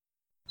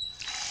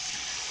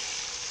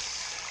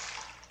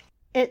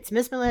It's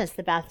Miss Melissa,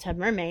 the Bathtub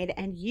Mermaid,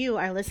 and you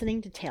are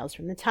listening to Tales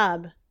from the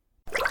Tub.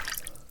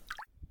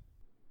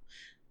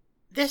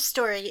 This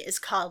story is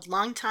called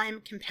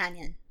Longtime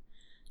Companion,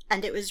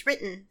 and it was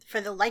written for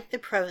the Like the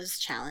Pros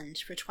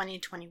challenge for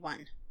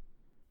 2021.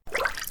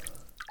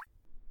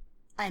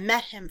 I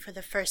met him for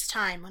the first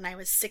time when I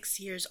was 6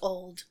 years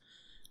old.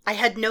 I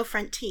had no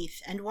front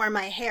teeth and wore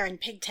my hair in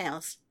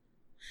pigtails.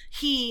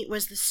 He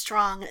was the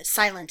strong,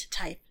 silent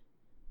type.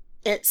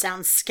 It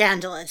sounds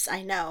scandalous,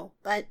 I know,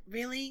 but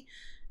really,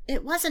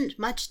 it wasn't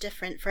much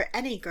different for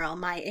any girl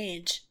my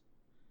age.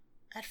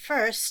 At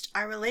first,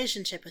 our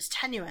relationship was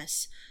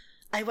tenuous.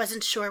 I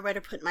wasn't sure where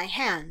to put my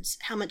hands,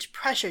 how much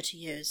pressure to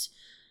use.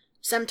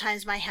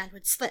 Sometimes my hand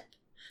would slip,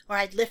 or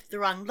I'd lift the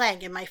wrong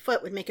leg and my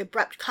foot would make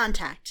abrupt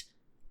contact.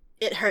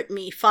 It hurt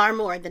me far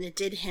more than it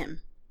did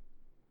him.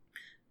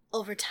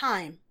 Over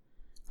time,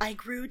 I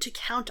grew to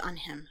count on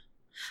him.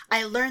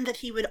 I learned that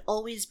he would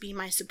always be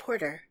my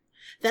supporter,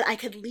 that I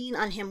could lean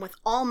on him with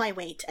all my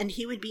weight and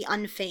he would be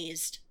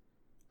unfazed.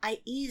 I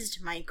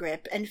eased my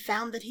grip and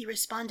found that he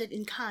responded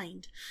in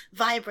kind,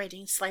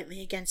 vibrating slightly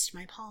against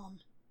my palm.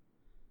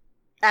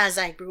 As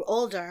I grew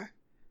older,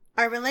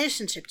 our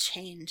relationship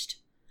changed.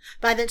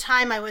 By the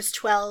time I was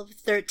 12,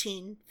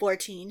 13,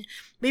 14,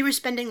 we were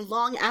spending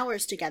long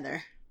hours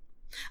together.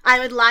 I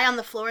would lie on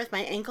the floor with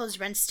my ankles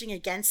resting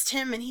against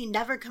him, and he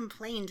never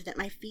complained that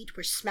my feet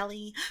were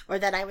smelly or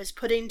that I was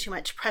putting too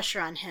much pressure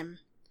on him.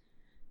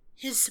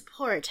 His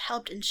support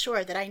helped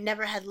ensure that I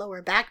never had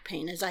lower back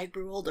pain as I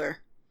grew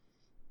older.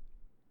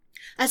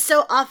 As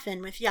so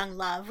often with young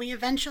love, we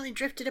eventually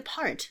drifted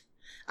apart.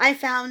 I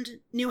found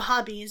new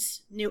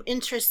hobbies, new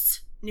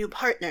interests, new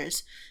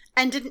partners,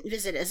 and didn't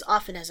visit as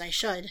often as I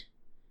should.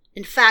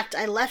 In fact,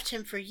 I left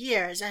him for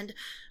years, and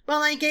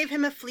while I gave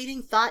him a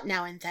fleeting thought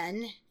now and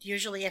then,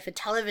 usually if a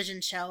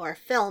television show or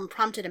film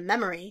prompted a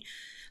memory,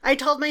 I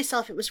told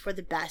myself it was for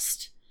the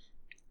best,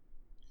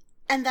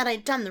 and that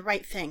I'd done the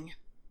right thing.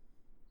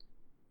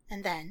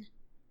 And then,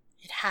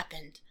 it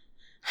happened.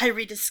 I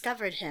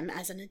rediscovered him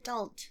as an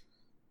adult.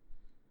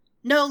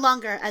 No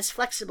longer as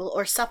flexible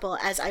or supple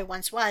as I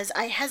once was,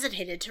 I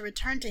hesitated to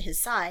return to his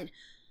side,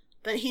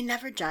 but he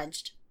never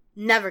judged,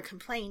 never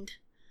complained.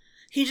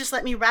 He just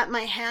let me wrap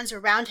my hands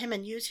around him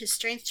and use his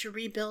strength to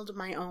rebuild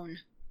my own.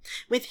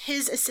 With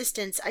his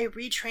assistance, I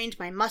retrained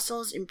my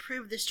muscles,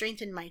 improved the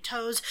strength in my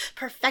toes,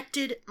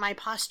 perfected my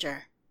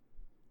posture.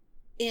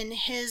 In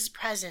his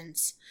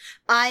presence,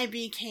 I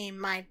became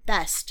my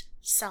best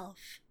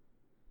self.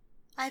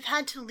 I've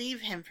had to leave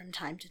him from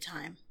time to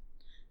time.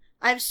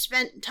 I've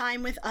spent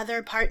time with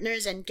other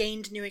partners and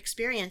gained new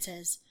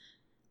experiences,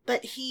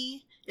 but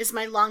he is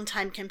my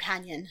longtime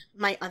companion,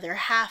 my other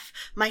half,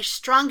 my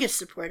strongest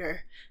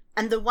supporter,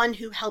 and the one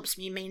who helps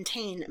me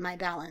maintain my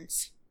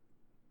balance.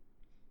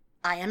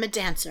 I am a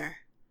dancer,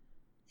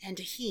 and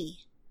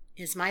he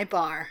is my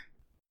bar.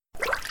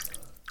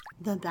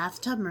 The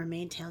Bathtub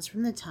Mermaid Tales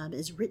from the Tub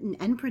is written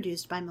and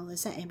produced by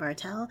Melissa A.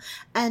 Bartel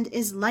and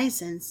is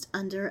licensed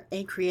under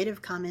a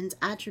Creative Commons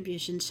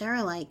Attribution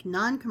Share-alike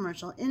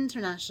Non-Commercial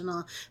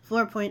International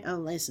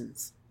 4.0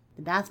 license.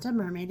 The Bathtub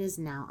Mermaid is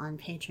now on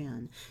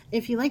Patreon.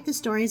 If you like the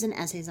stories and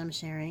essays I'm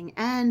sharing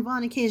and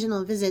want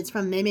occasional visits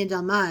from Meme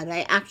del Mar,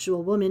 an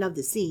actual woman of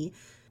the sea,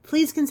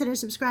 please consider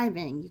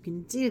subscribing. You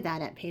can do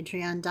that at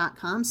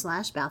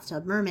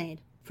patreon.com/bathtubmermaid.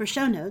 For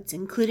show notes,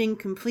 including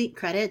complete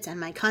credits and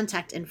my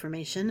contact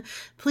information,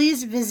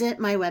 please visit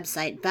my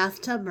website,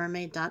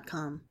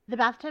 bathtubmermaid.com. The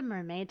Bathtub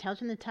Mermaid Tales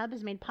from the Tub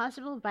is made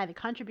possible by the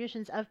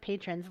contributions of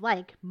patrons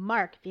like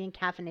Mark the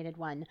Encaffeinated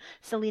One,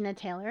 Selena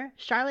Taylor,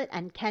 Charlotte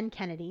and Ken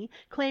Kennedy,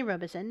 Clay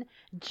Robeson,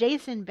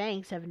 Jason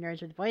Banks of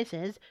Nerds with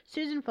Voices,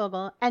 Susan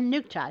Fogel, and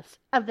Nuke Chas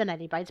of the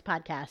Nighty Bites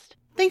podcast.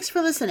 Thanks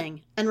for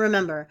listening, and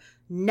remember,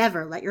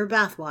 never let your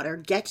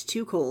bathwater get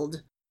too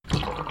cold.